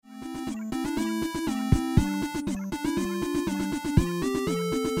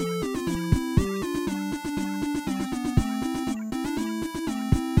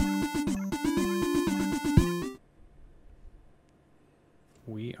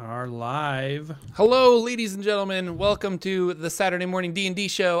are live. Hello, ladies and gentlemen. Welcome to the Saturday Morning D&D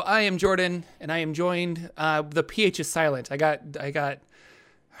show. I am Jordan, and I am joined. The PH is silent. I got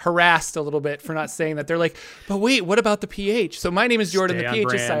harassed a little bit for not saying that. They're like, but wait, what about the PH? So my name is Jordan. Stay the on PH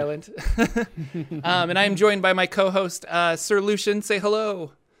brand. is silent. And I am joined by my co-host, Sir Lucian. Say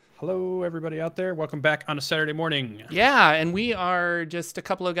hello. Hello, everybody out there. Welcome back on a Saturday morning. Yeah, and we are just a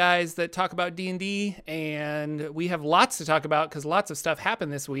couple of guys that talk about D&D, and we have lots to talk about because lots of stuff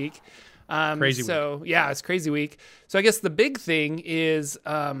happened this week. Crazy week. Yeah, it's crazy week. So I guess the big thing is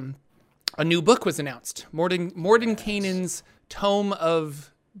a new book was announced. Morden Canaan's Tome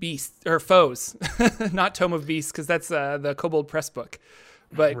of Beasts, or Foes. Not Tome of Beasts, because that's the Kobold Press book.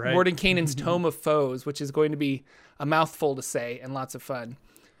 But Right. Morden Canaan's Tome of Foes, which is going to be a mouthful to say and lots of fun.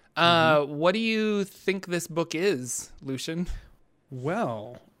 What do you think this book is, Lucian?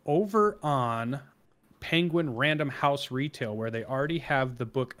 Well, over on Penguin Random House Retail, where they already have the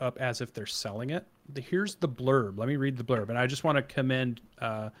book up as if they're selling it, here's the blurb. Let me read the blurb. And I just want to commend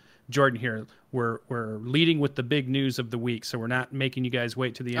Jordan here. We're leading with the big news of the week, so we're not making you guys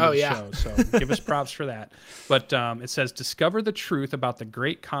wait to the end of the show. So give us props for that. But it says, discover the truth about the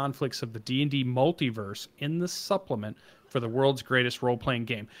great conflicts of the D&D multiverse in the supplement for the world's greatest role-playing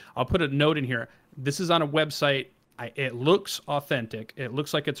game. I'll put a note in here. This is on a website. It looks authentic. It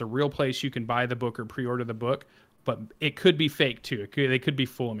looks like it's a real place you can buy the book or pre-order the book, but it could be fake too. They could be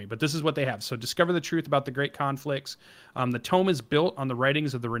fooling me, but this is what they have. So discover the truth about the great conflicts. The tome is built on the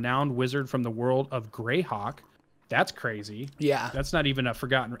writings of the renowned wizard from the world of Greyhawk. That's crazy. Yeah. That's not even a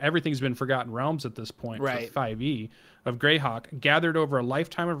forgotten. Everything's been Forgotten Realms at this point. Right. For 5e of Greyhawk, gathered over a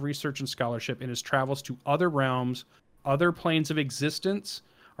lifetime of research and scholarship in his travels to other realms, other planes of existence.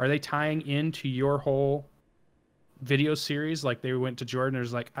 Are they tying into your whole video series? Like they went to Jordan and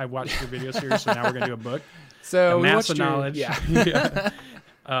was like, I watched your video series, so now we're gonna do a book. So A mass of knowledge. Yeah.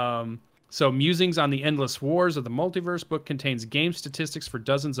 Yeah. So Musings on the Endless Wars of the Multiverse book contains game statistics for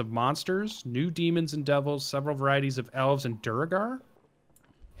dozens of monsters, new demons and devils, several varieties of elves and Duergar,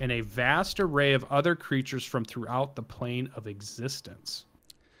 and a vast array of other creatures from throughout the plane of existence.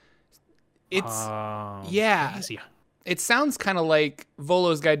 It's Crazy. It sounds kind of like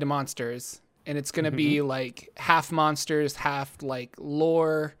Volo's Guide to Monsters, and it's going to be like half monsters, half like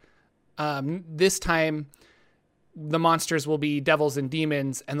lore. This time, the monsters will be devils and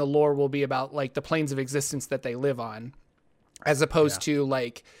demons, and the lore will be about like the planes of existence that they live on, as opposed to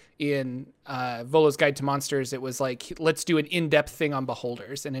like in Volo's Guide to Monsters, it was like, let's do an in-depth thing on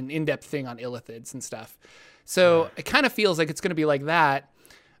beholders and an in-depth thing on illithids and stuff. So it kind of feels like it's going to be like that.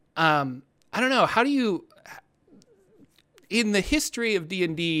 I don't know. How do you? In the history of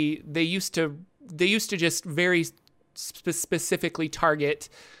D&D, they used to just very specifically target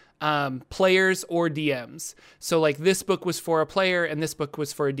players or DMs. So like this book was for a player and this book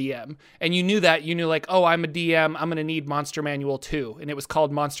was for a DM. And you knew that. You knew like, oh, I'm a DM, I'm going to need Monster Manual 2. And it was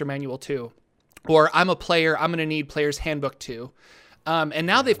called Monster Manual 2. Or I'm a player, I'm going to need Player's Handbook 2. And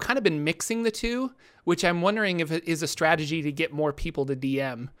now they've kind of been mixing the two, which I'm wondering if it is a strategy to get more people to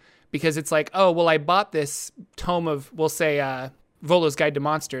DM. Because it's like, oh, well, I bought this tome of, we'll say, Volo's Guide to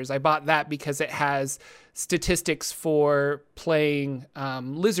Monsters. I bought that because it has statistics for playing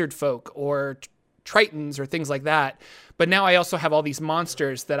lizard folk or tritons or things like that. But now I also have all these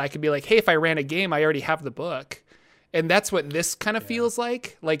monsters that I could be like, hey, if I ran a game, I already have the book. And that's what this kind of feels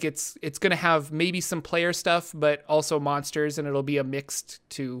like. Like it's going to have maybe some player stuff, but also monsters, and it'll be a mixed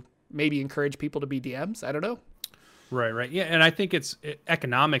to maybe encourage people to be DMs. I don't know. Right. Yeah, and I think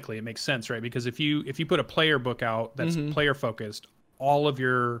economically it makes sense, right? Because if you put a player book out that's player focused, all of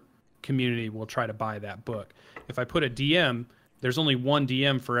your community will try to buy that book. If I put a DM, there's only one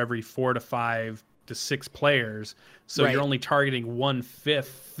DM for every 4 to 5 to 6 players, so you're only targeting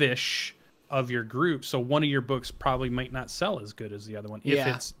 1/5-ish of your group. So one of your books probably might not sell as good as the other one if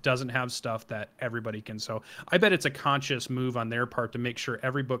it doesn't have stuff that everybody can. So I bet it's a conscious move on their part to make sure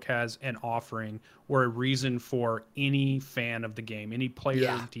every book has an offering or a reason for any fan of the game, any player,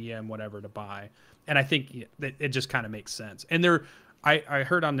 DM, whatever, to buy. And I think it just kind of makes sense. And I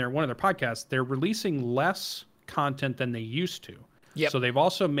heard on one of their podcasts, they're releasing less content than they used to. Yep. So they've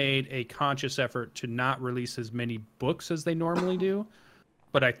also made a conscious effort to not release as many books as they normally do.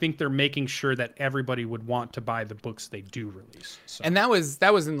 But I think they're making sure that everybody would want to buy the books they do release. So. And that was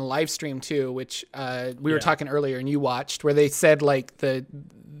in the live stream too, which we were talking earlier and you watched, where they said like they're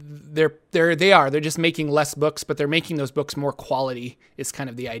just making less books, but they're making those books more quality is kind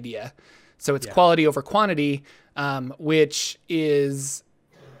of the idea. So it's quality over quantity, which is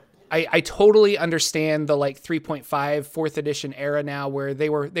I totally understand the like 3.5 fourth edition era now, where they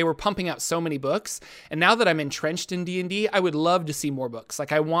were pumping out so many books. And now that I'm entrenched in D&D, I would love to see more books.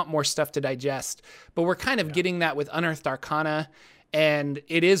 Like, I want more stuff to digest, but we're kind of getting that with Unearthed Arcana. And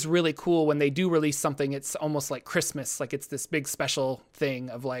it is really cool when they do release something. It's almost like Christmas. Like, it's this big special thing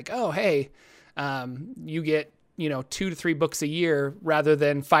of like, oh, hey, you get, 2 to 3 books a year rather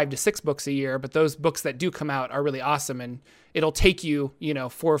than 5 to 6 books a year. But those books that do come out are really awesome. And it'll take you,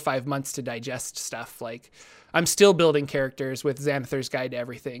 4 or 5 months to digest stuff. Like, I'm still building characters with Xanathar's Guide to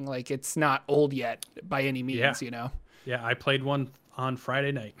Everything. Like, it's not old yet by any means, Yeah, I played one on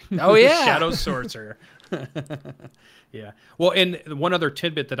Friday night. Oh, yeah. Shadow Sorcerer. Yeah. Well, and one other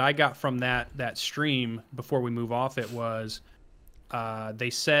tidbit that I got from that stream before we move off it was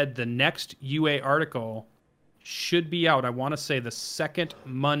they said the next UA article should be out, I want to say the second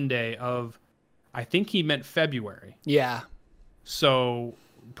Monday of, I think he meant February. Yeah. So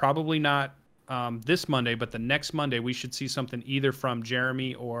probably not this Monday, but the next Monday we should see something either from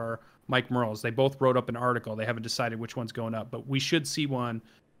Jeremy or Mike Merles. They both wrote up an article. They haven't decided which one's going up, but we should see one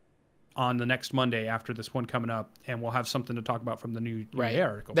on the next Monday after this one coming up, and we'll have something to talk about from the new UA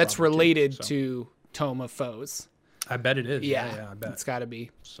article. That's related to Tome of Foes. I bet it is. Yeah, I bet. It's got to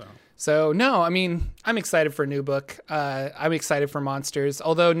be. So no, I mean, I'm excited for a new book. I'm excited for monsters.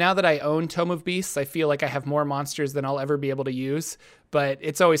 Although now that I own Tome of Beasts, I feel like I have more monsters than I'll ever be able to use. But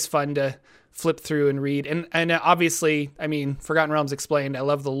it's always fun to flip through and read. And obviously, I mean, Forgotten Realms Explained, I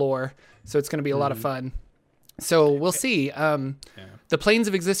love the lore. So it's going to be a lot of fun. So we'll see. The Planes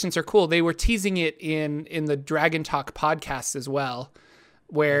of Existence are cool. They were teasing it in the Dragon Talk podcast as well,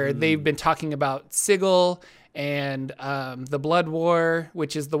 where they've been talking about Sigil and the Blood War,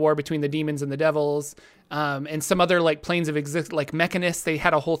 which is the war between the demons and the devils, and some other like planes of exist, like Mechanist. They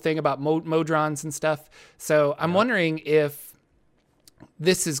had a whole thing about Modrons and stuff. So I'm wondering if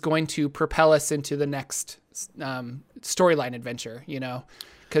this is going to propel us into the next storyline adventure,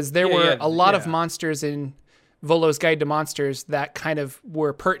 because there were a lot of monsters in Volo's Guide to Monsters that kind of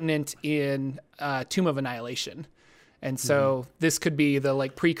were pertinent in Tomb of Annihilation. And so this could be the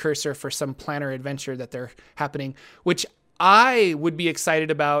like precursor for some planner adventure that they're happening, which I would be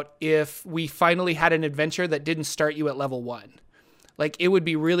excited about if we finally had an adventure that didn't start you at level 1. Like, it would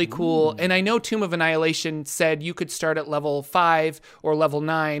be really cool. And I know Tomb of Annihilation said you could start at level 5 or level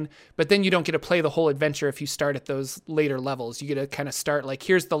 9, but then you don't get to play the whole adventure if you start at those later levels. You get to kind of start like,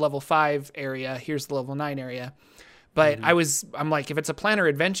 here's the level 5 area, here's the level 9 area. But I'm like, if it's a planner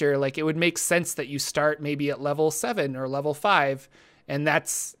adventure, like, it would make sense that you start maybe at level 7 or level 5. And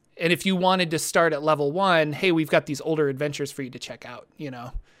if you wanted to start at level 1, hey, we've got these older adventures for you to check out,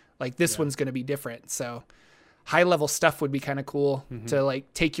 like this one's going to be different. So high level stuff would be kind of cool to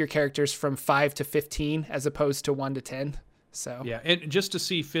like take your characters from 5 to 15 as opposed to 1 to 10. So yeah. And just to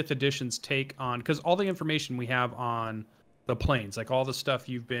see 5th edition's take on, because all the information we have on the planes, like all the stuff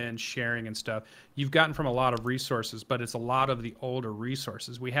you've been sharing and stuff, you've gotten from a lot of resources, but it's a lot of the older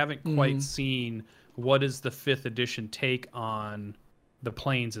resources. We haven't quite seen what is the 5th edition take on the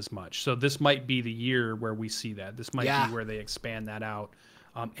planes as much. So this might be the year where we see that. This might be where they expand that out.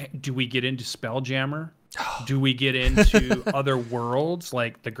 Do we get into Spelljammer? Do we get into other worlds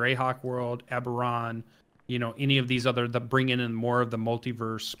like the Greyhawk world, Eberron, any of these other, that bring in more of the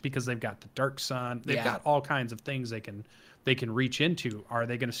multiverse, because they've got the Dark Sun. They've got all kinds of things they can reach into. Are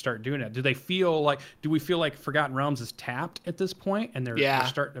they going to start doing that? Do we feel like Forgotten Realms is tapped at this point and they're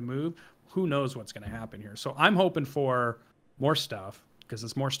starting to move? Who knows what's going to happen here? So I'm hoping for more stuff, because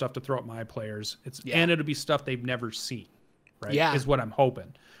it's more stuff to throw at my players. And it'll be stuff they've never seen, right? Yeah. Is what I'm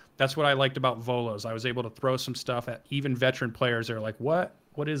hoping. That's what I liked about Volos. I was able to throw some stuff at even veteran players. They're like, what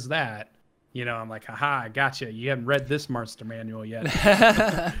is that? I'm like, haha, I gotcha. You haven't read this monster manual yet.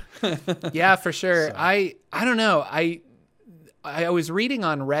 Yeah, for sure. So. I don't know. I was reading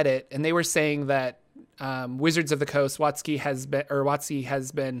on Reddit, and they were saying that Wizards of the Coast, WotC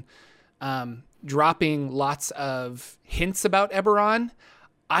has been dropping lots of hints about Eberron.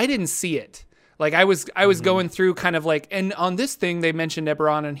 I didn't see it. Like, I was going through kind of like, and on this thing they mentioned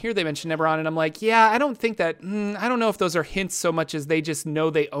Eberron, and here they mentioned Eberron, and I'm like, yeah, I don't think that, I don't know if those are hints so much as they just know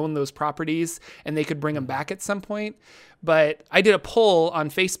they own those properties and they could bring them back at some point. But I did a poll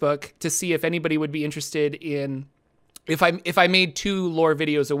on Facebook to see if anybody would be interested in, if I made 2 lore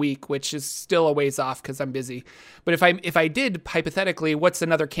videos a week, which is still a ways off because I'm busy. But if I did, hypothetically, what's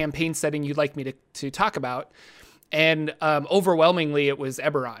another campaign setting you'd like me to talk about? And overwhelmingly, it was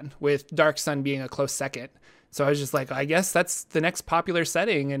Eberron, with Dark Sun being a close second. So I was just like, I guess that's the next popular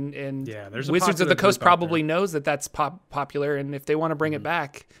setting. And there's Wizards of the Coast probably knows that that's popular. And if they want to bring it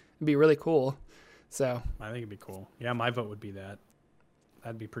back, it'd be really cool. So I think it'd be cool. Yeah, my vote would be that.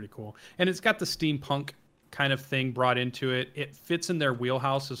 That'd be pretty cool. And it's got the steampunk kind of thing brought into it. It fits in their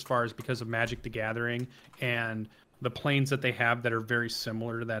wheelhouse as far as because of Magic the Gathering and the planes that they have that are very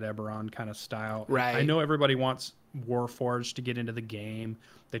similar to that Eberron kind of style. Right. I know everybody wants Warforged to get into the game.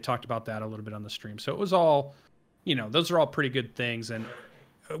 They talked about that a little bit on the stream. So it was all, those are all pretty good things. And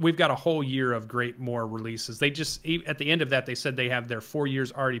we've got a whole year of great more releases. They just, at the end of that, they said they have their 4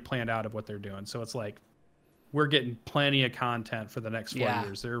 years already planned out of what they're doing. So it's like, we're getting plenty of content for the next 4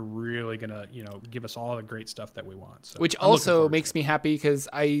 years. They're really going to, give us all the great stuff that we want. So which also makes me happy because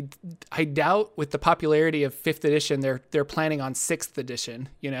I doubt with the popularity of 5th edition, they're planning on 6th edition,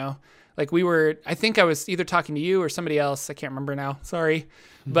 Like I think I was either talking to you or somebody else. I can't remember now. Sorry.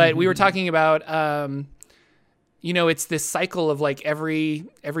 But we were talking about, it's this cycle of like every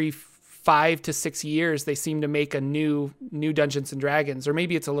 5 to 6 years, they seem to make a new Dungeons and Dragons, or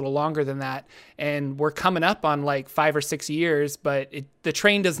maybe it's a little longer than that. And we're coming up on like 5 or 6 years, but the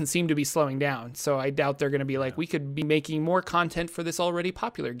train doesn't seem to be slowing down. So I doubt they're going to be like, we could be making more content for this already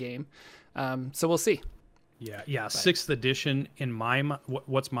popular game. So we'll see. Yeah. 6th edition in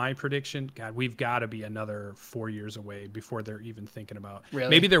what's my prediction? God, we've got to be another 4 years away before they're even thinking about. Really?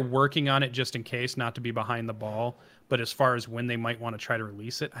 Maybe they're working on it just in case, not to be behind the ball. But as far as when they might want to try to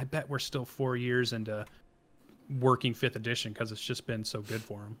release it, I bet we're still 4 years into working 5th edition because it's just been so good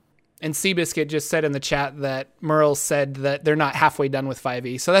for them. And Seabiscuit just said in the chat that Merle said that they're not halfway done with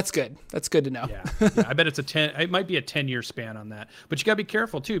 5e. So that's good. That's good to know. Yeah. I bet it might be a 10-year span on that. But you got to be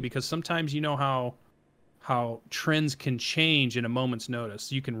careful too, because sometimes how trends can change in a moment's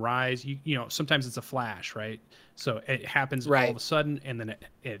notice. You can rise, sometimes it's a flash, right? So it happens all of a sudden, and then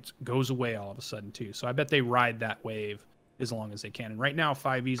it goes away all of a sudden too. So I bet they ride that wave as long as they can. And right now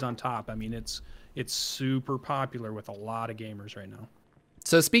 5e's on top. I mean, it's super popular with a lot of gamers right now.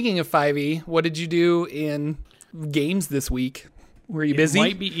 So speaking of 5e, what did you do in games this week? Were you busy? It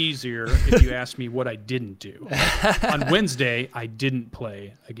might be easier if you asked me what I didn't do. On Wednesday, I didn't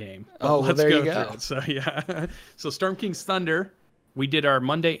play a game. Well, there you go. So, yeah. So Storm King's Thunder, we did our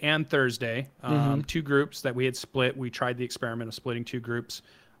Monday and Thursday, 2 groups that we had split. We tried the experiment of splitting 2 groups.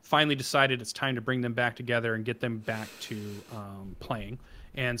 Finally decided it's time to bring them back together and get them back to playing.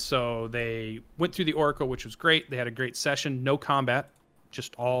 And so they went through the Oracle, which was great. They had a great session. No combat.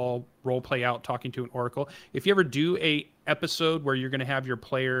 Just all role play out, talking to an oracle. If you ever do a episode where you're going to have your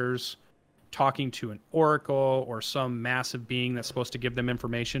players talking to an oracle or some massive being that's supposed to give them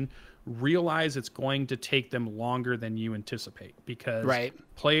information, realize it's going to take them longer than you anticipate, because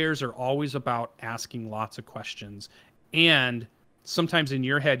players are always about asking lots of questions. And sometimes in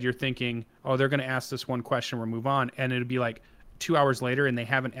your head, you're thinking, oh, they're going to ask this one question, we'll move on. And it'll be like 2 hours later and they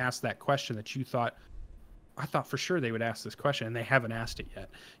haven't asked that question that you thought, I thought for sure they would ask this question, and they haven't asked it yet.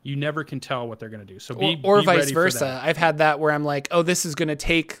 You never can tell what they're going to do. So be vice versa. I've had that where I'm like, oh, this is going to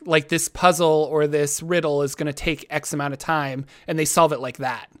take, like, this puzzle or this riddle is going to take X amount of time, and they solve it like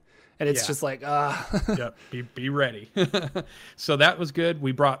that. And it's just like, Yep, be ready. So that was good.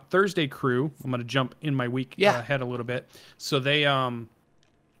 We brought Thursday Crew. I'm going to jump in my week ahead a little bit. So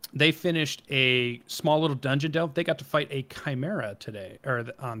they finished a small little dungeon delve. They got to fight a chimera today, or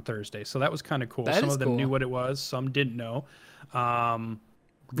on Thursday. So that was kind of cool. Some of them knew what it was. Some didn't know.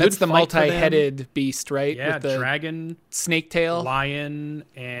 That's the multi-headed beast, right? Yeah, with the dragon, snake tail, lion,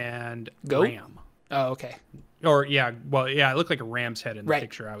 and goat? Ram. Oh, okay. Or it looked like a ram's head in the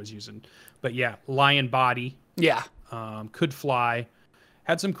picture I was using. But yeah, lion body. Yeah. Could fly.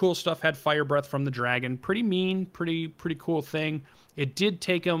 Had some cool stuff. Had fire breath from the dragon. Pretty mean. Pretty cool thing. It did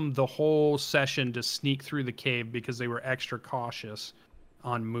take them the whole session to sneak through the cave because they were extra cautious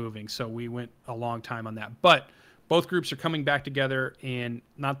on moving. So we went a long time on that. But both groups are coming back together in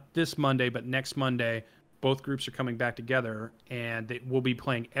not this Monday, but next Monday. Both groups are coming back together, and we'll be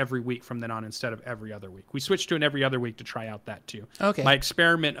playing every week from then on instead of every other week. We switched to an every other week to try out that too. Okay. My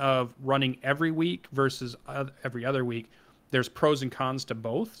experiment of running every week versus every other week, there's pros and cons to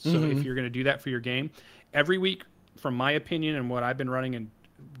both. So if you're going to do that for your game, every week, from my opinion and what I've been running in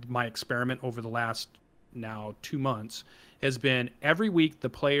my experiment over the last now 2 months, has been every week the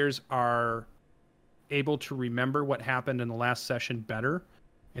players are able to remember what happened in the last session better,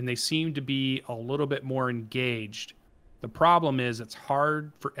 and they seem to be a little bit more engaged. The problem is it's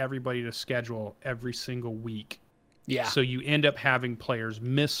hard for everybody to schedule every single week. Yeah. So you end up having players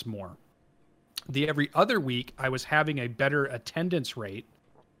miss more. The every other week, I was having a better attendance rate,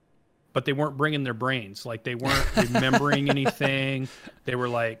 but they weren't bringing their brains. Like, they weren't remembering anything. They were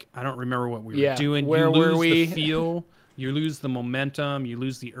like, I don't remember what we were doing. Where were we? The feel. You lose the momentum. You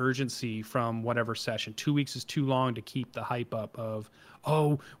lose the urgency from whatever session. 2 weeks is too long to keep the hype up of,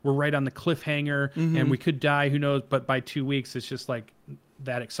 oh, we're right on the cliffhanger and we could die. Who knows? But by 2 weeks, it's just like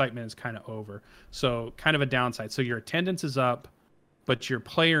that excitement is kind of over. So kind of a downside. So your attendance is up, but your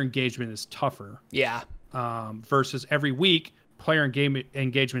player engagement is tougher. Yeah. Versus every week, player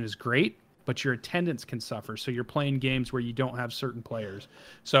engagement is great, but your attendance can suffer. So you're playing games where you don't have certain players.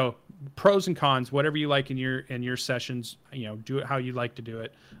 So pros and cons, whatever you like in your sessions, do it how you like to do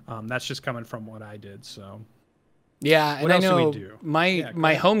it. That's just coming from what I did. So yeah, and what else I know do we do?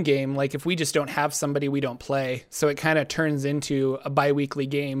 my home game, like if we just don't have somebody, we don't play. So it kind of turns into a bi-weekly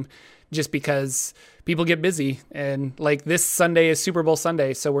game just because people get busy. And like this Sunday is Super Bowl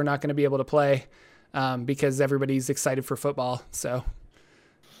Sunday, so we're not going to be able to play because everybody's excited for football. So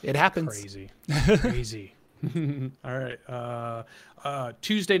it happens. Crazy. All right.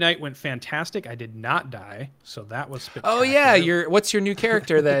 Tuesday night went fantastic. I did not die, so that was spectacular. Oh yeah, what's your new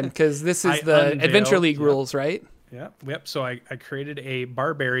character then? Because this is the Adventure League rules, right? Yep. So I created a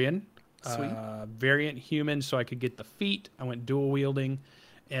barbarian, Sweet. variant human, so I could get the feat. I went dual wielding,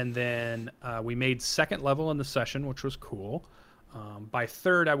 and then we made second level in the session, which was cool. By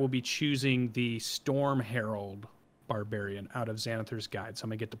third, I will be choosing the Storm Herald barbarian out of Xanathar's Guide, so I'm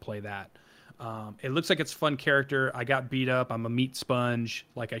gonna get to play that. It looks like it's a fun character. I got beat up. I'm a meat sponge,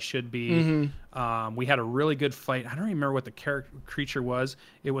 like I should be. Mm-hmm. We had a really good fight. I don't remember what the creature was.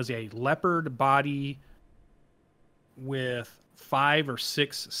 It was a leopard body with 5 or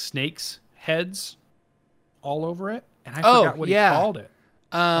 6 snakes heads all over it, and I forgot what he called it.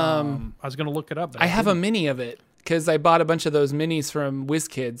 I was gonna look it up. I have a mini of it because I bought a bunch of those minis from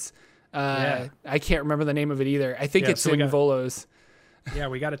WizKids. I can't remember the name of it either. I think it's in Volos. Yeah,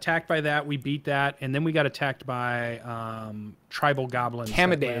 we got attacked by that. We beat that, and then we got attacked by tribal goblins.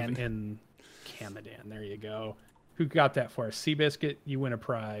 Kamadan. In Kamadan, there you go. Who got that for us? Seabiscuit, you win a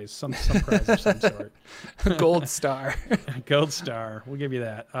prize, some prize of some sort. Gold star. Gold star. We'll give you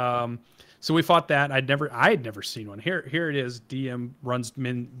that. So we fought that. I had never seen one. Here it is. DM runs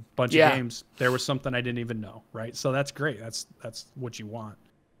bunch of games. There was something I didn't even know. Right. So that's great. That's what you want.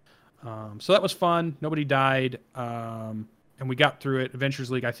 So that was fun. Nobody died. And we got through it.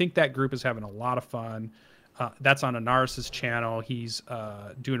 Adventures League. I think that group is having a lot of fun. That's on Anaris' channel. He's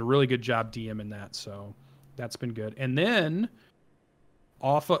doing a really good job DMing that. So that's been good. And then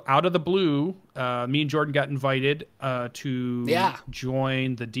out of the blue, me and Jordan got invited to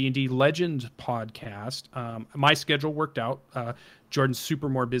join the D&D Legends podcast. My schedule worked out. Jordan's super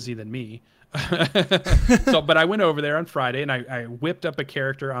more busy than me. But I went over there on Friday and I whipped up a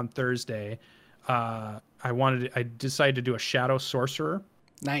character on Thursday. I decided to do a Shadow Sorcerer.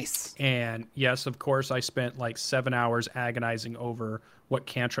 Nice. And yes, of course, I spent like 7 hours agonizing over what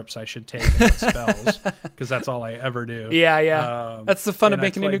cantrips I should take and what spells, because that's all I ever do. Yeah. That's the fun of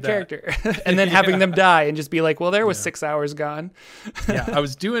making a new character. And then having them die and just be like, well, there was 6 hours gone. I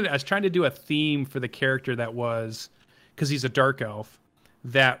was trying to do a theme for the character that was, because he's a dark elf,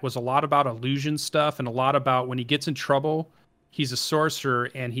 that was a lot about illusion stuff and a lot about when he gets in trouble, he's a sorcerer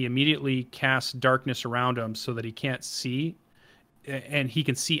and he immediately casts darkness around him so that he can't see, and he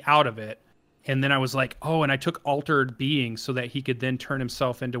can see out of it. And then I was like, and I took altered being so that he could then turn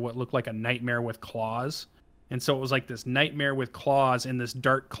himself into what looked like a nightmare with claws. And so it was like this nightmare with claws in this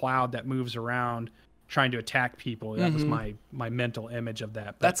dark cloud that moves around trying to attack people. That was my mental image of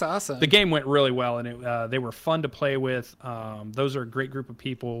that. But that's awesome. The game went really well, and they were fun to play with. Those are a great group of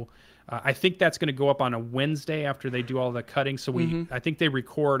people. I think that's going to go up on a Wednesday after they do all the cutting. So I think they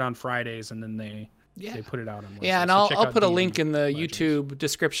record on Fridays and then they put it out on Wednesday. Yeah, and I'll put a link in the YouTube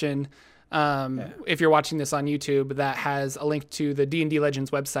description. If you're watching this on YouTube, that has a link to the D&D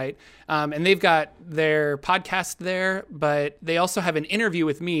Legends website. And they've got their podcast there, but they also have an interview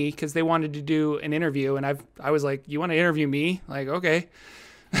with me because they wanted to do an interview. And I was like, you want to interview me? Like, okay.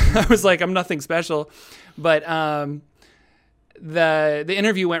 I was like, I'm nothing special. But the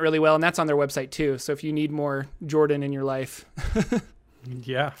interview went really well, and that's on their website too. So if you need more Jordan in your life.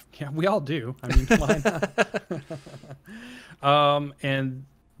 Yeah, we all do. I mean, why not? And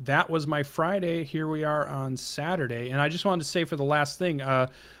that was my Friday. Here we are on Saturday. And I just wanted to say for the last thing, I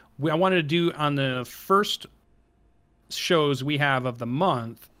wanted to do on the first shows we have of the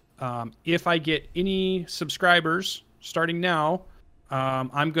month, if I get any subscribers starting now,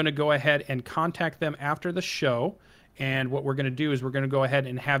 I'm going to go ahead and contact them after the show. And what we're going to do is we're going to go ahead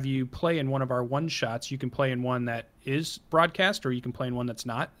and have you play in one of our one-shots. You can play in one that is broadcast, or you can play in one that's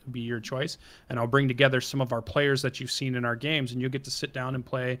not. It'll be your choice. And I'll bring together some of our players that you've seen in our games, and you'll get to sit down and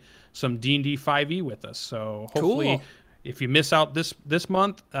play some D&D 5e with us. So hopefully, if you miss out this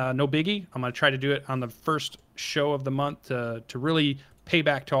month, no biggie. I'm going to try to do it on the first show of the month to really pay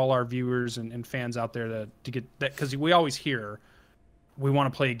back to all our viewers and fans out there to get that, because we always hear we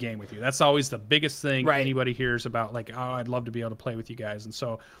want to play a game with you. That's always the biggest thing Right. anybody hears about, like, oh, I'd love to be able to play with you guys. And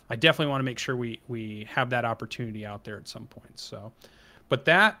so I definitely want to make sure we have that opportunity out there at some point. So, but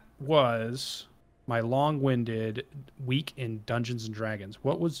that was my long-winded week in Dungeons and Dragons.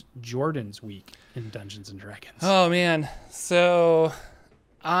 What was Jordan's week in Dungeons and Dragons? Oh man. So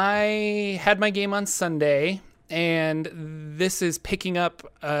I had my game on Sunday, and this is picking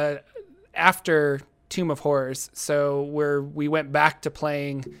up after Tomb of Horrors. So we went back to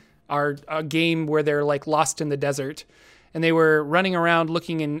playing our game where they're like lost in the desert, and they were running around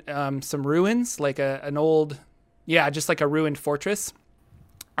looking in some ruins, like an old, just like a ruined fortress.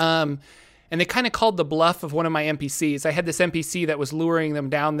 And they kind of called the bluff of one of my NPCs. I had this NPC that was luring them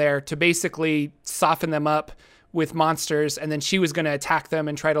down there to basically soften them up with monsters, and then she was going to attack them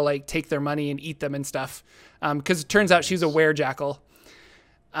and try to like take their money and eat them and stuff. Because it turns out she's a werejackal.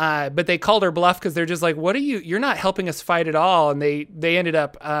 But they called her bluff because they're just like, "What are you? You're not helping us fight at all." And they ended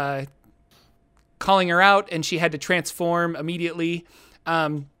up calling her out, and she had to transform immediately.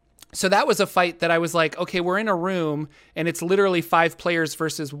 So that was a fight that I was like, okay, we're in a room and it's literally 5 players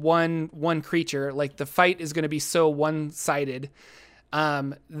versus one creature. Like the fight is going to be so one-sided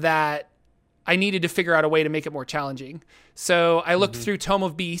that I needed to figure out a way to make it more challenging. So I looked through Tome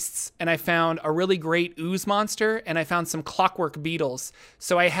of Beasts, and I found a really great ooze monster, and I found some clockwork beetles.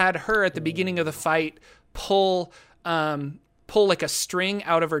 So I had her at the beginning of the fight pull like a string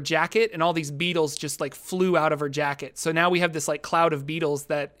out of her jacket, and all these beetles just like flew out of her jacket. So now we have this like cloud of beetles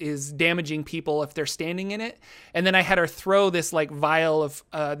that is damaging people if they're standing in it. And then I had her throw this like vial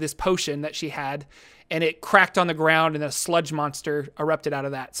of this potion that she had, and it cracked on the ground, and a sludge monster erupted out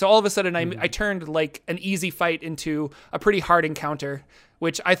of that. So all of a sudden I turned like an easy fight into a pretty hard encounter,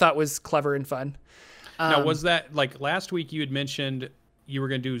 which I thought was clever and fun. Now, was that like last week you had mentioned you were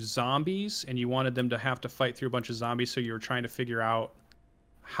going to do zombies and you wanted them to have to fight through a bunch of zombies, so you were trying to figure out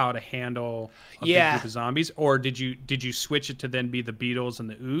how to handle a big group of zombies? Or did you switch it to then be the beetles and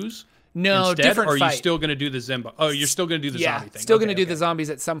the ooze? No, instead? different Or are fight. you still going to do the Zimba? Oh, you're still going to do the zombie thing. Still going to do the zombies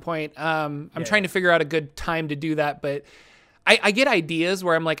at some point. I'm trying to figure out a good time to do that, but I get ideas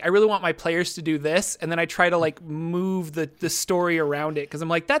where I'm like, I really want my players to do this, and then I try to like move the story around it, because I'm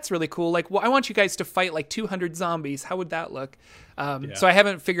like, that's really cool. Like, well, I want you guys to fight like 200 zombies. How would that look? So I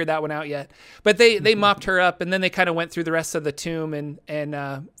haven't figured that one out yet. But they mopped her up, and then they kind of went through the rest of the tomb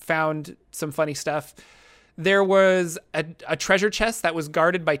and found some funny stuff. There was a treasure chest that was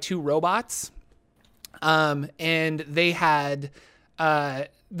guarded by 2 robots, and they had.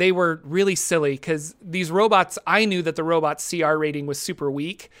 They were really silly because these robots, I knew that the robot's CR rating was super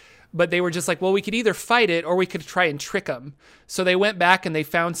weak, but they were just like, well, we could either fight it or we could try and trick them. So they went back and they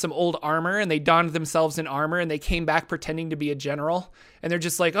found some old armor, and they donned themselves in armor, and they came back pretending to be a general. And they're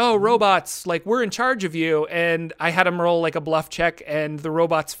just like, oh, robots, like, we're in charge of you. And I had them roll like a bluff check, and the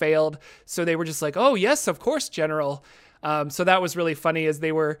robots failed. So they were just like, oh, yes, of course, general. So that was really funny as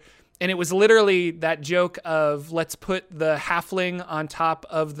they were. And it was literally that joke of, let's put the halfling on top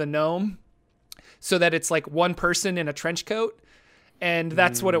of the gnome so that it's like one person in a trench coat. And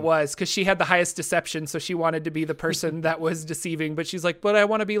that's what it was, because she had the highest deception, so she wanted to be the person that was deceiving. But she's like, but I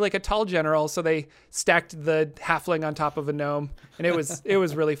want to be like a tall general. So they stacked the halfling on top of a gnome. And it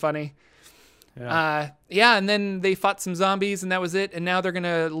was really funny. And then they fought some zombies, and that was it. And now they're going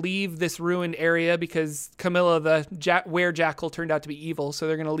to leave this ruined area because Camilla, the werejackal, turned out to be evil. So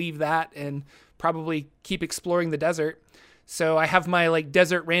they're going to leave that and probably keep exploring the desert. So I have my like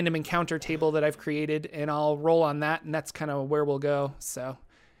desert random encounter table that I've created, and I'll roll on that, and that's kind of where we'll go. So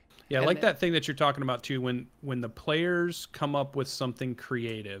yeah, I like that thing that you're talking about too, when the players come up with something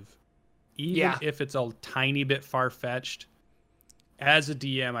creative, even if it's a tiny bit far-fetched. As a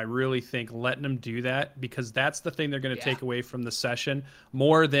DM, I really think letting them do that, because that's the thing they're going to take away from the session,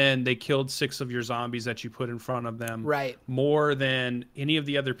 more than they killed 6 of your zombies that you put in front of them. Right. More than any of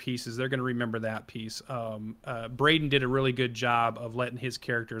the other pieces, they're going to remember that piece. Braden did a really good job of letting his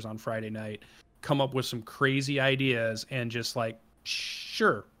characters on Friday night come up with some crazy ideas and just like,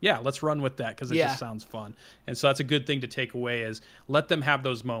 sure, yeah, let's run with that because it just sounds fun. And so that's a good thing to take away, is let them have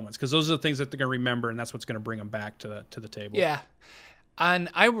those moments, because those are the things that they're going to remember, and that's what's going to bring them back to the table. Yeah. And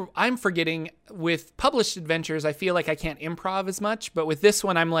I'm forgetting, with published adventures, I feel like I can't improv as much. But with this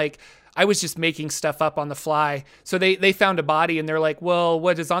one, I'm like, I was just making stuff up on the fly. So they found a body, and they're like, well,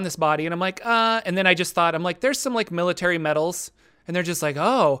 what is on this body? And I'm like, and then I just thought, I'm like, there's some like military medals. And they're just like,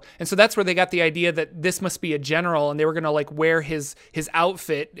 oh. And so that's where they got the idea that this must be a general, and they were going to like wear his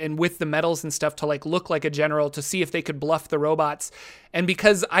outfit and with the medals and stuff to like look like a general, to see if they could bluff the robots. And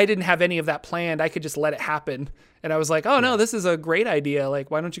because I didn't have any of that planned, I could just let it happen. And I was like, oh no, this is a great idea. Like,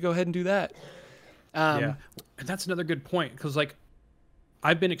 why don't you go ahead and do that? And that's another good point, because like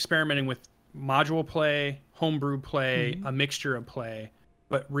I've been experimenting with module play, homebrew play, a mixture of play.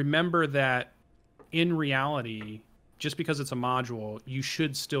 But remember that in reality, just because it's a module, you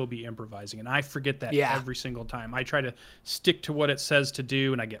should still be improvising. And I forget that every single time. I try to stick to what it says to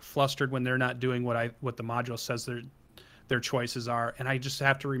do, and I get flustered when they're not doing what the module says their choices are. And I just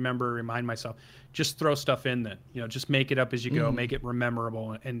have to remind myself, just throw stuff in then. Just make it up as you go, make it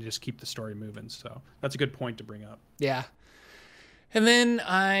memorable, and just keep the story moving. So that's a good point to bring up. Yeah. And then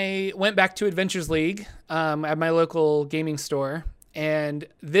I went back to Adventures League at my local gaming store. And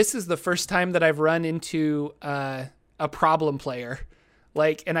this is the first time that I've run into a problem player.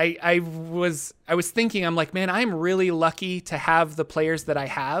 And I was thinking, I'm like, man, I'm really lucky to have the players that I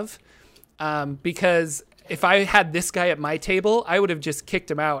have, because if I had this guy at my table, I would have just kicked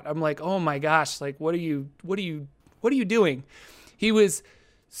him out. I'm like, oh my gosh, what are you doing? He was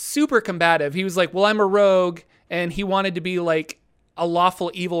super combative. He was like, well, I'm a rogue, and he wanted to be like a lawful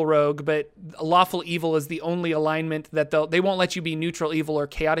evil rogue, but a lawful evil is the only alignment that they won't let you be neutral evil or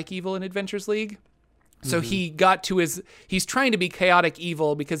chaotic evil in Adventures League. So he got to he's trying to be chaotic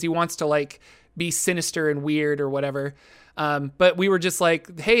evil because he wants to be sinister and weird or whatever. But we were just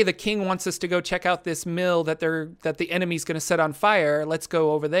like, hey, the king wants us to go check out this mill that the enemy's going to set on fire. Let's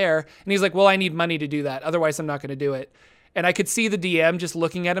go over there. And he's like, well, I need money to do that. Otherwise I'm not going to do it. And I could see the DM just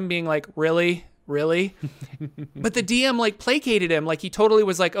looking at him being like, really? But the DM placated him. He totally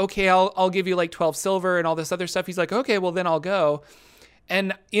was like, okay, I'll give you 12 silver and all this other stuff. He's like, okay, well then I'll go.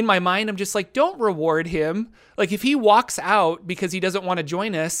 And in my mind, I'm just like, don't reward him. If he walks out because he doesn't want to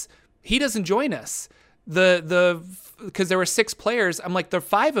join us, he doesn't join us. Because there were 6 players, I'm like, the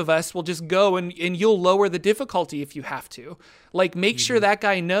 5 of us will just go and you'll lower the difficulty if you have to. Make sure that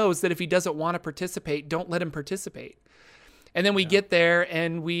guy knows that if he doesn't want to participate, don't let him participate. And then we get there,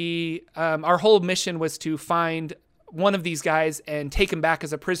 and our whole mission was to find one of these guys and take him back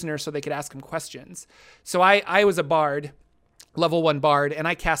as a prisoner so they could ask him questions. So I was a bard, level 1 bard, and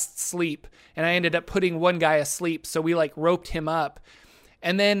I cast sleep, and I ended up putting one guy asleep. So we roped him up.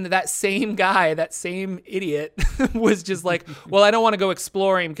 And then that same guy, that same idiot was just like, well, I don't want to go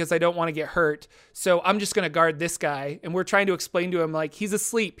exploring because I don't want to get hurt. So I'm just going to guard this guy. And we're trying to explain to him, he's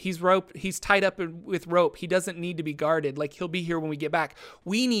asleep. He's roped. He's tied up with rope. He doesn't need to be guarded. He'll be here when we get back.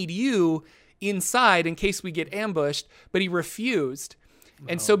 We need you inside in case we get ambushed. But he refused.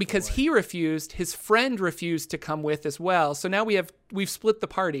 And so because he refused, his friend refused to come with as well. So now we've split the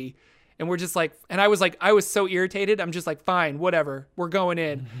party. And we're just and I was so irritated. I'm just like, fine, whatever. We're going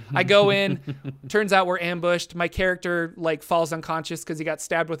in. I go in. Turns out we're ambushed. My character falls unconscious because he got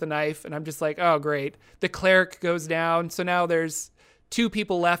stabbed with a knife. And I'm just like, oh, great. The cleric goes down. So now there's 2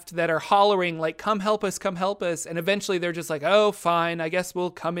 people left that are hollering come help us, come help us. And eventually they're just like, oh, fine. I guess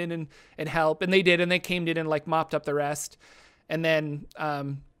we'll come in and help. And they did. And they came in and mopped up the rest. And then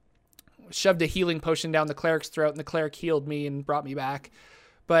shoved a healing potion down the cleric's throat. And the cleric healed me and brought me back.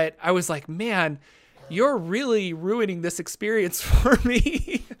 But I was like, man, you're really ruining this experience for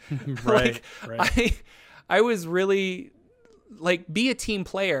me. Right. I was really be a team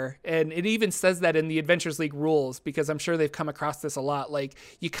player. And it even says that in the Adventures League rules, because I'm sure they've come across this a lot.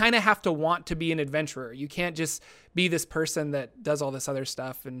 You kind of have to want to be an adventurer. You can't just be this person that does all this other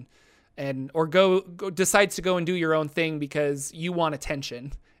stuff or go decides to go and do your own thing because you want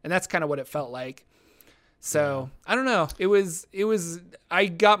attention. And that's kind of what it felt like. So I don't know. I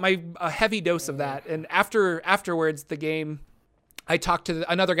got a heavy dose of that. And afterwards the game, I talked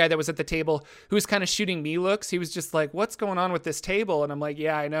to another guy that was at the table who was kind of shooting me looks. He was just like, what's going on with this table? And I'm like,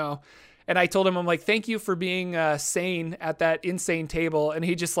 yeah, I know. And I told him, I'm like, thank you for being sane at that insane table. And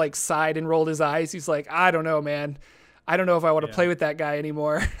he just sighed and rolled his eyes. He's like, I don't know, man. I don't know if I want to play with that guy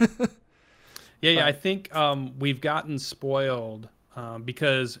anymore. Yeah. I think we've gotten spoiled.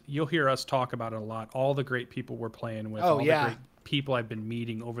 Because you'll hear us talk about it a lot. All the great people we're playing with, the great people I've been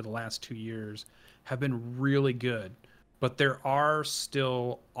meeting over the last 2 years have been really good. But there are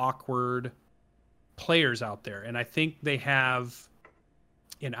still awkward players out there. And I think they have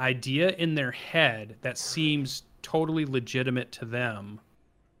an idea in their head that seems totally legitimate to them,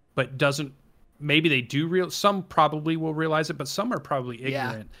 but doesn't. Maybe they do some probably will realize it, but some are probably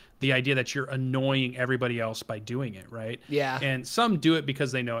ignorant. The idea that you're annoying everybody else by doing it, right? Yeah. And some do it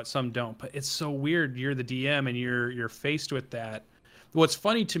because they know it, some don't. But it's so weird. You're the DM and you're faced with that. What's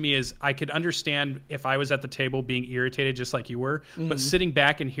funny to me is I could understand if I was at the table being irritated just like you were, but sitting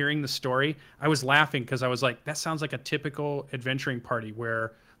back and hearing the story, I was laughing because I was like, that sounds like a typical adventuring party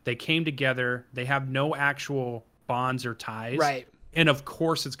where they came together, they have no actual bonds or ties. Right. And of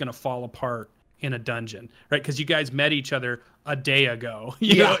course it's going to fall apart in a dungeon, right? Because you guys met each other a day ago.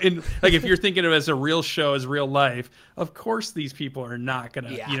 You know, and like if you're thinking of it as a real show, as real life, of course these people are not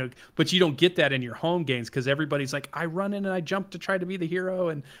gonna, you know. But you don't get that in your home games because everybody's like, I run in and I jump to try to be the hero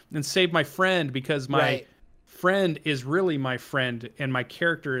and save my friend because my friend is really my friend and my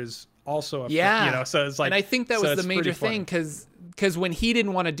character is also a friend, you know. So it's like, and I think that was the major thing because when he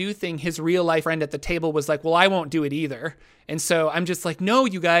didn't want to do thing, his real life friend at the table was like, well, I won't do it either. And so I'm just like, no,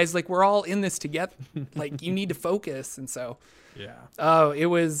 you guys, like, we're all in this together. Like, you need to focus. And so, it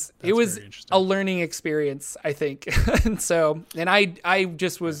was a learning experience, I think. and I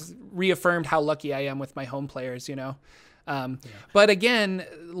just was reaffirmed how lucky I am with my home players, you know. But again,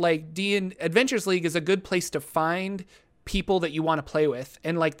 like Adventures League is a good place to find people that you want to play with.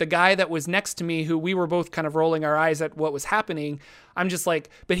 And like the guy that was next to me, who we were both kind of rolling our eyes at what was happening, I'm just like,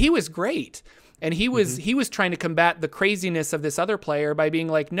 but he was great. And he was trying to combat the craziness of this other player by being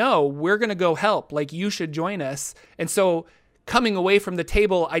like, no, we're going to go help. Like, you should join us. And so coming away from the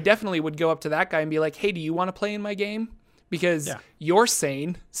table, I definitely would go up to that guy and be like, hey, do you want to play in my game? Because you're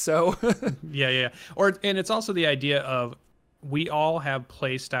sane. So and it's also the idea of we all have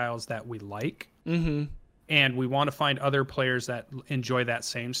play styles that we like. Mm-hmm. And we want to find other players that enjoy that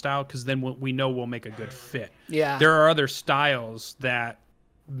same style because then we know we'll make a good fit. Yeah. There are other styles that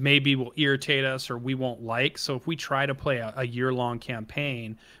maybe will irritate us or we won't like. So if we try to play a year-long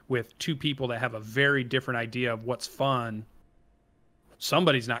campaign with two people that have a very different idea of what's fun,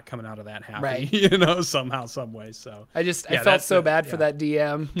 somebody's not coming out of that happy, you know, somehow, some way. So I felt so bad for that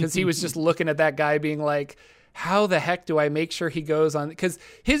DM because he was just looking at that guy being like, how the heck do I make sure he goes on? Because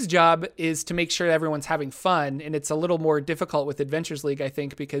his job is to make sure everyone's having fun. And it's a little more difficult with Adventures League, I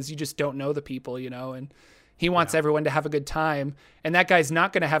think, because you just don't know the people, you know, and he wants everyone to have a good time. And that guy's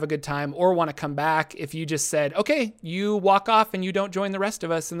not going to have a good time or want to come back if you just said, okay, you walk off and you don't join the rest of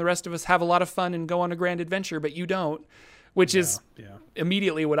us. And the rest of us have a lot of fun and go on a grand adventure, but you don't, which is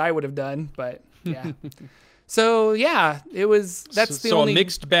immediately what I would have done. But yeah. So that's the only a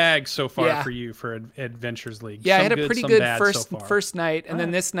mixed bag so far for you for Adventures League. Yeah, I had a pretty good first night, and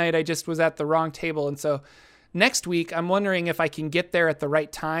then this night I just was at the wrong table, and so next week I'm wondering if I can get there at the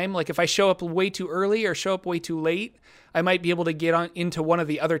right time. Like if I show up way too early or show up way too late, I might be able to get on into one of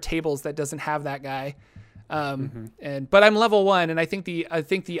the other tables that doesn't have that guy. But I'm level 1, and I think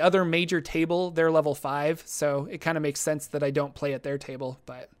the other major table they're level 5, so it kind of makes sense that I don't play at their table.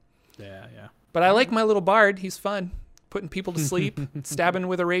 But But I like my little bard. He's fun. Putting people to sleep, stabbing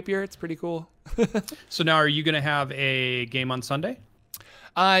with a rapier. It's pretty cool. So now are you going to have a game on Sunday?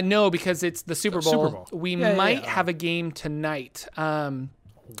 No, because it's the Super Bowl. We might have a game tonight.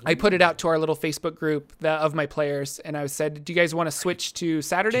 I put it out to our little Facebook group of my players, and I said, do you guys want to switch to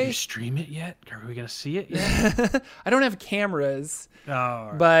Saturday? Did you stream it yet? Are we going to see it yet? I don't have cameras,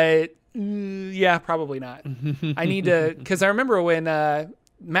 but probably not. I need to, because I remember when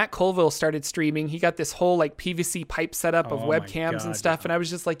Matt Colville started streaming, he got this whole like PVC pipe setup of webcams and stuff. And I was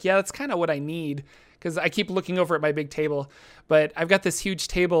just like, that's kind of what I need. Cause I keep looking over at my big table, but I've got this huge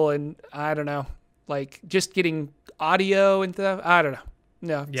table and I don't know, like just getting audio and stuff. I don't know.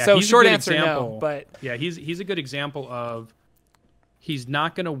 No. Yeah, so short answer, no, but yeah, he's a good example of, he's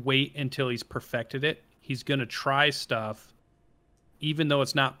not going to wait until he's perfected it. He's going to try stuff, even though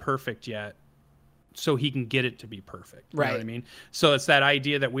it's not perfect yet, so he can get it to be perfect. You know what I mean? So it's that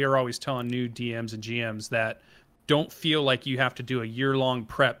idea that we are always telling new DMs and GMs that don't feel like you have to do a year-long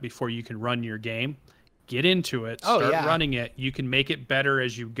prep before you can run your game. Get into it, start running it. You can make it better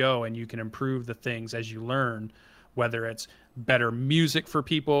as you go, and you can improve the things as you learn, whether it's better music for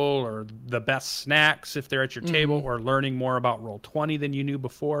people or the best snacks if they're at your table, or learning more about Roll20 than you knew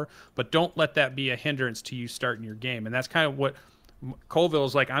before. But don't let that be a hindrance to you starting your game. And that's kind of what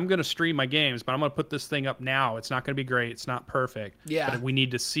Colville's like, I'm going to stream my games, but I'm going to put this thing up now. It's not going to be great. It's not perfect. Yeah. But we need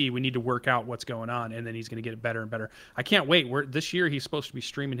to work out what's going on, and then he's going to get it better and better. I can't wait. This year he's supposed to be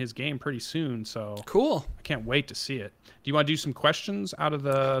streaming his game pretty soon, so cool. I can't wait to see it. Do you want to do some questions out of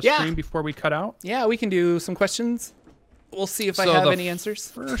the stream before we cut out? Yeah, we can do some questions. We'll see if I have any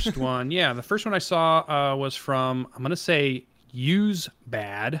answers. First one, the first one I saw was from, I'm going to say,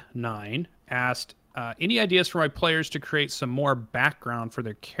 UseBad9 asked, any ideas for my players to create some more background for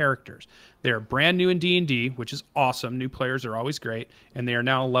their characters? They are brand new in D&D, which is awesome. New players are always great, and they are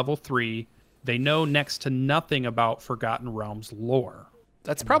now level 3. They know next to nothing about Forgotten Realms lore.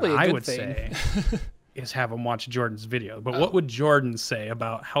 That's probably a good I would thing. say is have them watch Jordan's video. But what would Jordan say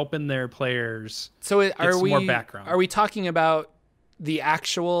about helping their players get some more background? Are we talking about the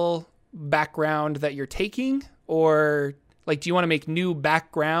actual background that you're taking, or like, do you want to make new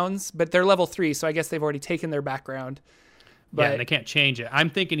backgrounds? But they're level 3, so I guess they've already taken their background. But and they can't change it. I'm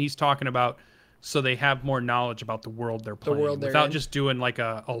thinking he's talking about so they have more knowledge about the world they're playing world they're without in. just doing like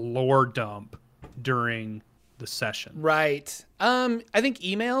a lore dump during the session. Right. I think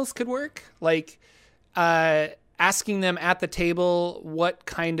emails could work. Like asking them at the table what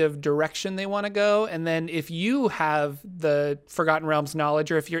kind of direction they want to go, and then if you have the Forgotten Realms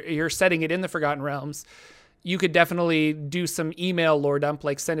knowledge, or if you're setting it in the Forgotten Realms, you could definitely do some email lore dump,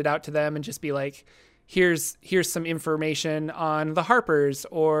 like send it out to them and just be like, here's some information on the Harpers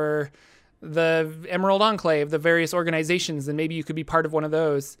or the Emerald Enclave, the various organizations, and maybe you could be part of one of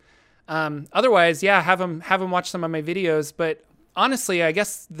those. Otherwise, yeah, have them watch some of my videos. But honestly, I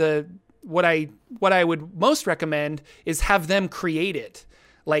guess what I would most recommend is have them create it.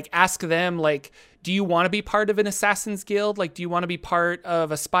 Like ask them, like, do you want to be part of an Assassin's Guild? Like, do you want to be part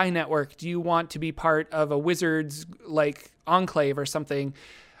of a spy network? Do you want to be part of a wizard's like enclave or something?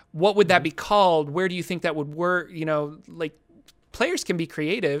 What would that be called? Where do you think that would work? You know, like players can be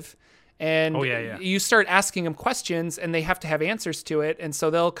creative. And you start asking them questions and they have to have answers to it. And so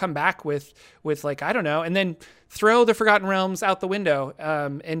they'll come back with like, I don't know, and then throw the Forgotten Realms out the window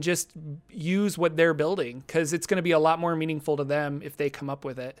and just use what they're building, because it's going to be a lot more meaningful to them if they come up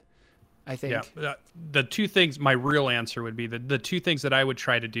with it, I think. Yeah. The two things, my real answer would be the two things that I would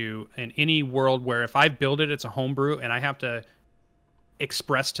try to do in any world where if I build it, it's a homebrew and I have to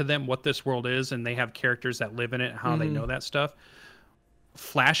express to them what this world is and they have characters that live in it and how they know that stuff.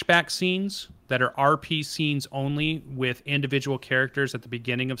 Flashback scenes that are RP scenes only with individual characters at the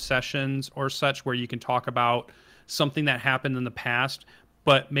beginning of sessions or such, where you can talk about something that happened in the past,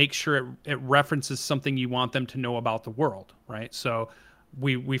 but make sure it references something you want them to know about the world, right? So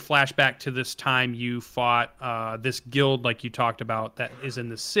we flash back to this time you fought this guild like you talked about that is in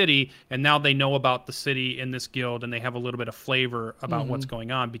the city, and now they know about the city in this guild and they have a little bit of flavor about what's going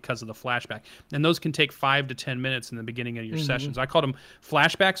on because of the flashback. And those can take 5 to 10 minutes in the beginning of your sessions. I called them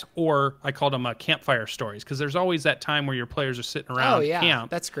flashbacks, or I called them campfire stories, because there's always that time where your players are sitting around camp.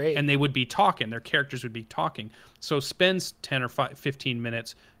 That's great. And they would be talking, their characters would be talking. So spend 10 or 15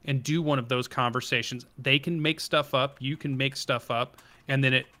 minutes and do one of those conversations. They can make stuff up, you can make stuff up, and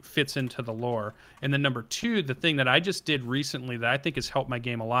then it fits into the lore. And then number two, the thing that I just did recently that I think has helped my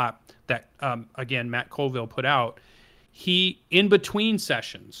game a lot, that, again, Matt Colville put out, he, in between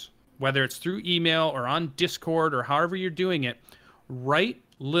sessions, whether it's through email or on Discord or however you're doing it, write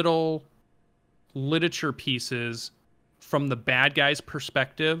little literature pieces from the bad guy's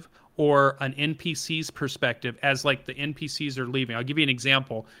perspective or an NPC's perspective as like the NPCs are leaving. I'll give you an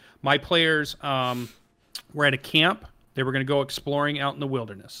example. My players were at a camp. They were going to go exploring out in the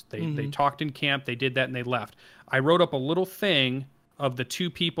wilderness. They talked in camp. They did that and they left. I wrote up a little thing of the two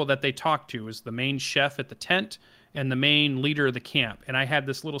people that they talked to. It was the main chef at the tent and the main leader of the camp. And I had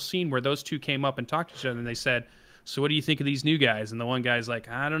this little scene where those two came up and talked to each other, and they said, so what do you think of these new guys? And the one guy's like,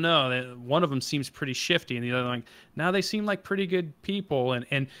 I don't know. One of them seems pretty shifty. And the other like, no, they seem like pretty good people.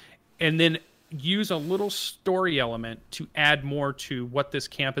 And then use a little story element to add more to what this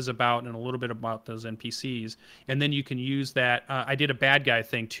camp is about and a little bit about those NPCs. And then you can use that. I did a bad guy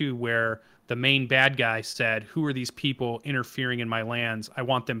thing too, where the main bad guy said, who are these people interfering in my lands? I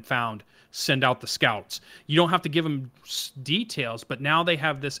want them found. Send out the scouts. You don't have to give them details, but now they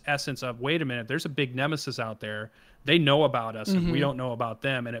have this essence of, wait a minute, there's a big nemesis out there. They know about us and we don't know about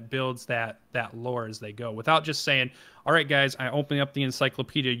them. And it builds that lore as they go without just saying, all right, guys, I open up the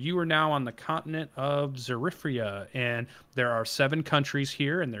encyclopedia. You are now on the continent of Zerifria, and there are 7 countries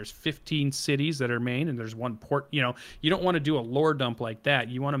here, and there's 15 cities that are main, and there's 1 port. You know, you don't want to do a lore dump like that.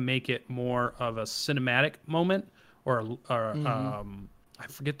 You want to make it more of a cinematic moment, or I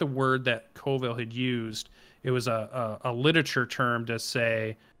forget the word that Colville had used. It was a literature term to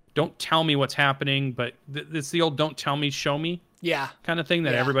say, don't tell me what's happening, but it's the old don't tell me, show me kind of thing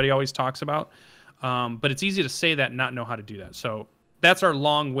that everybody always talks about. But it's easy to say that and not know how to do that. So that's our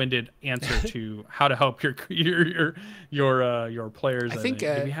long-winded answer to how to help your players. I think.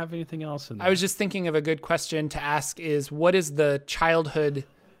 Do we have anything else in there? I was just thinking of a good question to ask is, what is the childhood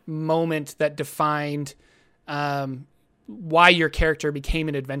moment that defined why your character became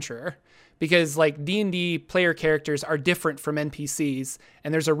an adventurer? Because like D&D player characters are different from NPCs,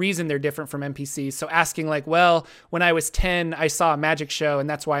 and there's a reason they're different from NPCs. So asking like, well, when I was 10, I saw a magic show and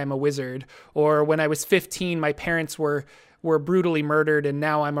that's why I'm a wizard. Or when I was 15, my parents were brutally murdered and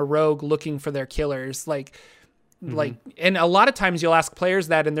now I'm a rogue looking for their killers. Like, and a lot of times you'll ask players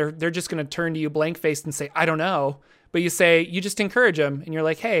that and they're just going to turn to you blank-faced and say, I don't know. But you say, you just encourage them and you're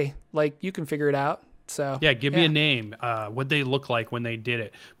like, hey, like you can figure it out. So yeah, give me a name. What they look like when they did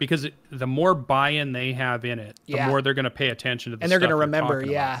it, because the more buy-in they have in it, the more they're going to pay attention to the and they're going to remember.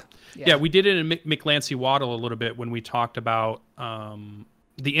 Yeah, we did it in McLancy Waddle a little bit when we talked about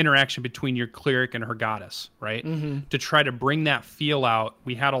the interaction between your cleric and her goddess, right? To try to bring that feel out,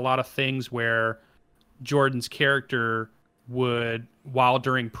 we had a lot of things where Jordan's character would, while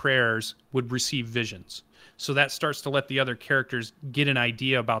during prayers, would receive visions. So that starts to let the other characters get an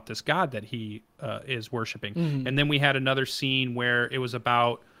idea about this god that he is worshiping. And then we had another scene where it was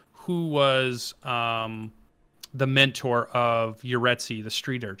about who was the mentor of Yuretsi, the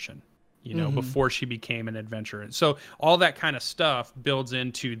street urchin, you know, before she became an adventurer. And so all that kind of stuff builds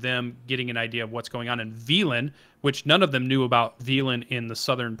into them getting an idea of what's going on. And Velan, which none of them knew about Velan in the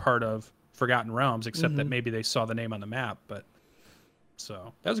southern part of Forgotten Realms, except that maybe they saw the name on the map. But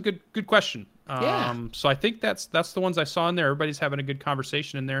so that was a good question. So I think that's the ones I saw in there. Everybody's having a good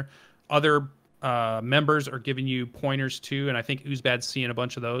conversation in there. Other members are giving you pointers too, and I think Uzbad's seeing a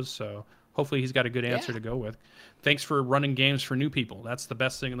bunch of those. So hopefully he's got a good answer to go with. Thanks for running games for new people. That's the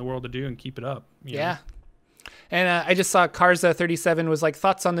best thing in the world to do, and keep it up. You know? And I just saw Karza37 was like,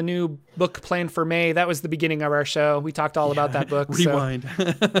 thoughts on the new book planned for May. That was the beginning of our show. We talked all about that book. Rewind.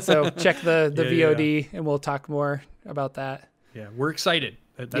 So check the VOD and we'll talk more about that. Yeah, we're excited.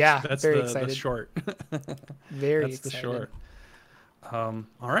 That's very the, excited. The short. Very that's excited. the short. All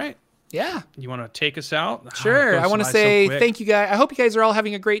right. Yeah. You want to take us out? Sure. I want to say thank you guys. I hope you guys are all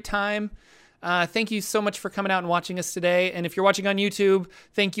having a great time. Thank you so much for coming out and watching us today. And if you're watching on YouTube,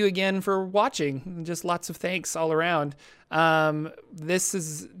 thank you again for watching. Just lots of thanks all around. This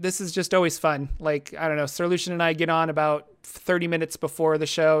is just always fun. Like, I don't know, Sir Lucian and I get on about 30 minutes before the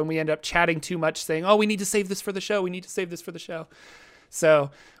show and we end up chatting too much, saying, oh, we need to save this for the show. We need to save this for the show.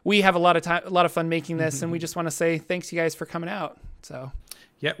 So we have a lot of fun making this, and we just want to say thanks you guys for coming out. So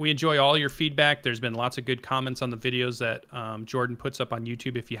yeah, we enjoy all your feedback. There's been lots of good comments on the videos that Jordan puts up on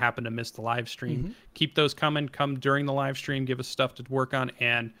YouTube. If you happen to miss the live stream, keep those coming. Come during the live stream, give us stuff to work on.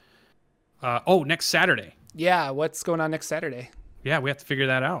 And next Saturday. Yeah, what's going on next Saturday? Yeah, we have to figure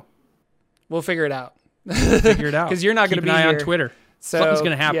that out. We'll figure it out. Figure it out because you're not going to be here. Keep an eye on Twitter. So, something's going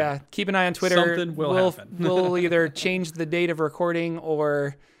to happen. Yeah, keep an eye on Twitter. Something will happen. We'll either change the date of recording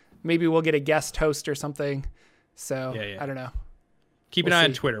or maybe we'll get a guest host or something. So I don't know. Keep an eye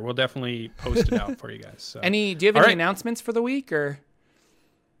on Twitter. We'll definitely post it out for you guys. So. Do you have any announcements for the week or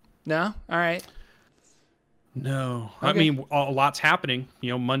no? All right. No. Okay. I mean, a lot's happening. You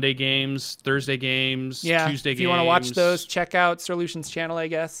know, Monday games, Thursday games, Tuesday games. If you want to watch those, check out Sir Lucian's channel, I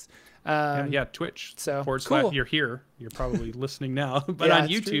guess. Twitch. So / you're here. You're probably listening now. But on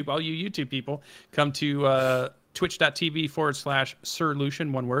YouTube, all you YouTube people, come to twitch.tv / Sir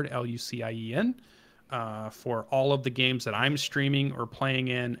Lucian, one word, LUCIEN, for all of the games that I'm streaming or playing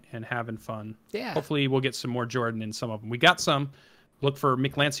in and having fun. Yeah. Hopefully we'll get some more Jordan in some of them. We got some. Look for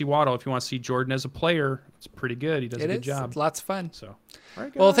McLancy Waddle if you want to see Jordan as a player. It's pretty good. He does a good job. It's lots of fun. So, all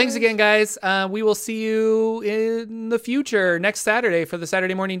right, guys. Well, thanks again, guys. We will see you in the future next Saturday for the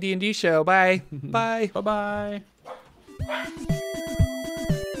Saturday morning D&D show. Bye. Bye. Bye-bye.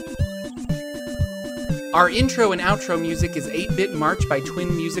 Our intro and outro music is 8-Bit March by Twin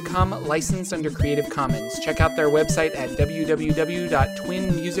Musicom, licensed under Creative Commons. Check out their website at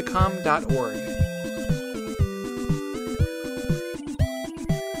www.twinmusicom.org.